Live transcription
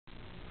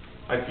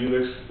Hi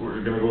Felix,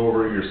 we're going to go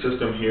over your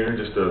system here,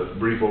 just a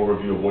brief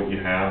overview of what you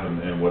have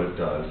and what it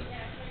does.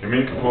 Your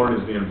main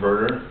component is the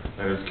inverter,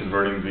 that is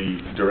converting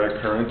the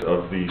direct current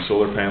of the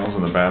solar panels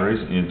and the batteries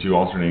into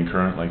alternating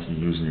current like you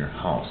use in your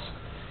house.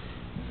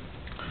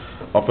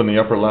 Up in the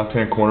upper left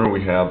hand corner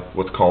we have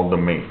what's called the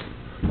mate.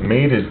 The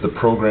mate is the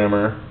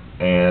programmer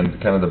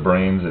and kind of the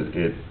brains.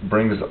 It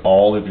brings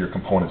all of your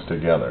components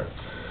together.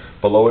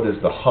 Below it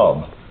is the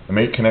hub. The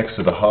mate connects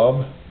to the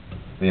hub,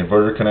 the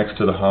inverter connects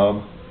to the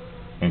hub,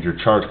 and your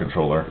charge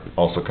controller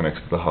also connects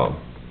to the hub.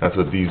 That's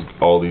what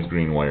all these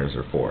green wires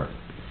are for.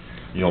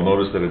 You'll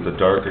notice that it's a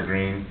darker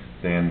green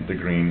than the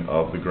green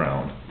of the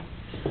ground.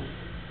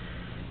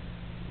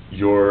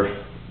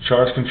 Your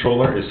charge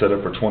controller is set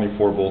up for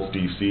 24 volts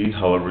DC,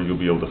 however you'll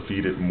be able to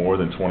feed it more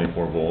than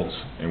 24 volts,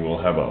 and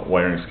we'll have a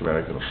wiring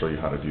schematic that will show you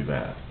how to do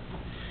that.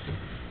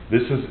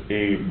 This is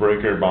a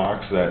breaker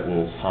box that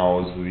will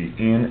house the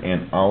in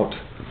and out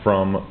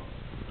from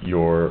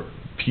your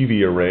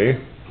PV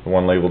array. The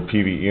one labeled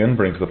PV in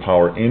brings the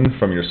power in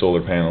from your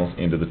solar panels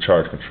into the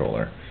charge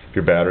controller. If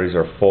your batteries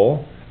are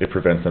full, it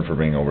prevents them from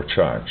being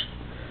overcharged.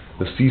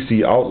 The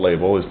CC out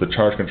label is the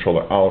charge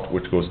controller out,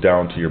 which goes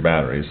down to your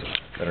batteries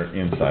that are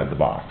inside the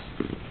box.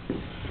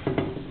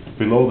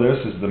 Below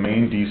this is the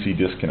main DC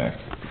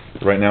disconnect.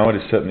 Right now it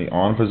is set in the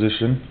on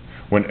position.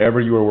 Whenever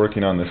you are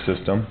working on this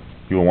system,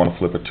 you will want to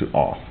flip it to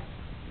off.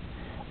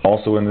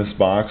 Also in this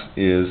box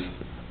is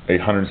a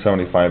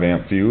 175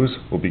 amp fuse.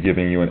 We'll be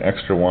giving you an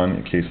extra one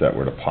in case that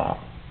were to pop.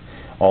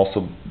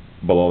 Also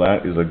below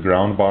that is a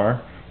ground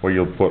bar where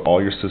you'll put all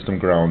your system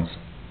grounds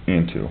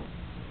into.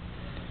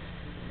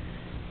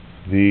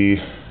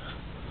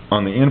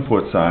 On the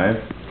input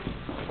side,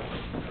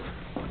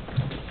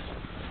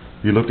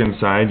 if you look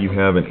inside, you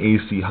have an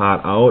AC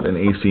hot out, an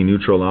AC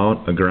neutral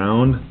out, a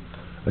ground,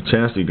 a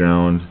chassis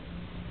ground,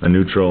 a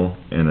neutral,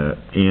 and a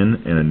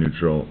in, and a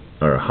neutral,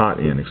 or a hot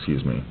in,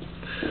 excuse me.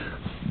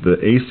 The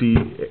AC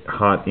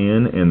hot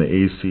in and the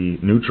AC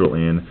neutral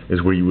in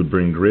is where you would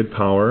bring grid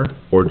power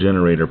or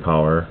generator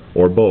power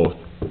or both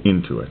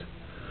into it.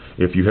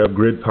 If you have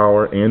grid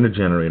power and a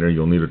generator,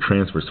 you'll need a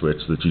transfer switch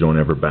so that you don't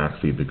ever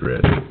backfeed the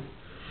grid.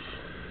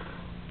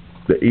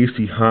 The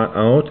AC hot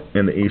out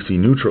and the AC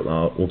neutral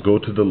out will go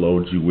to the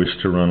loads you wish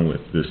to run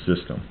with this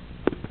system.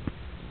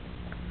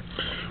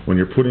 When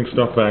you're putting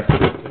stuff back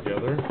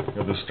together,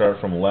 you'll just start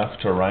from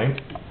left to right.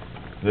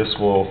 This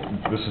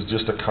is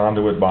just a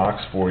conduit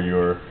box for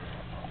your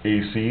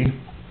AC.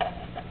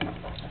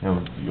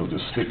 You'll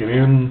just stick it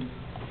in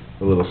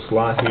a little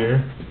slot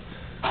here.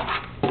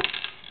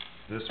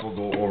 This will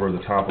go over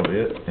the top of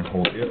it and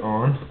hold it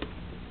on,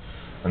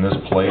 and this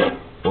plate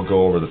will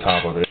go over the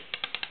top of it.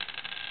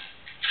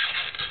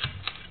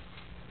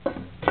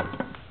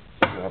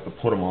 You'll have to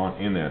put them on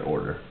in that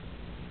order,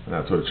 and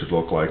that's what it should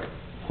look like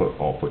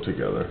all put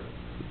together.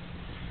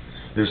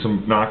 There's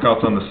some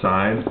knockouts on the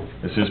side.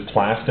 This is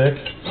plastic,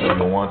 so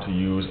you'll want to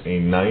use a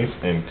knife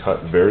and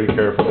cut very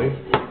carefully.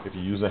 If you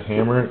use a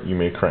hammer, you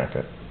may crack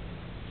it.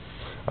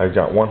 I've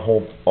got one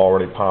hole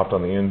already popped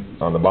on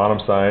the bottom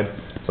side.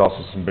 There's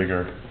also some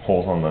bigger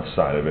holes on the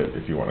side of it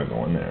if you want to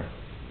go in there.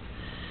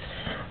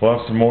 We'll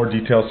have some more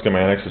detailed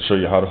schematics that show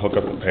you how to hook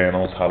up the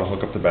panels, how to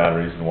hook up the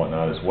batteries and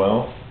whatnot as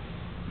well.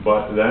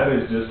 But that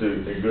is just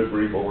a good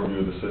brief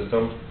overview of the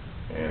system.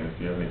 And if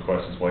you have any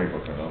questions while you're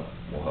looking it up,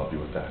 we'll help you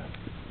with that.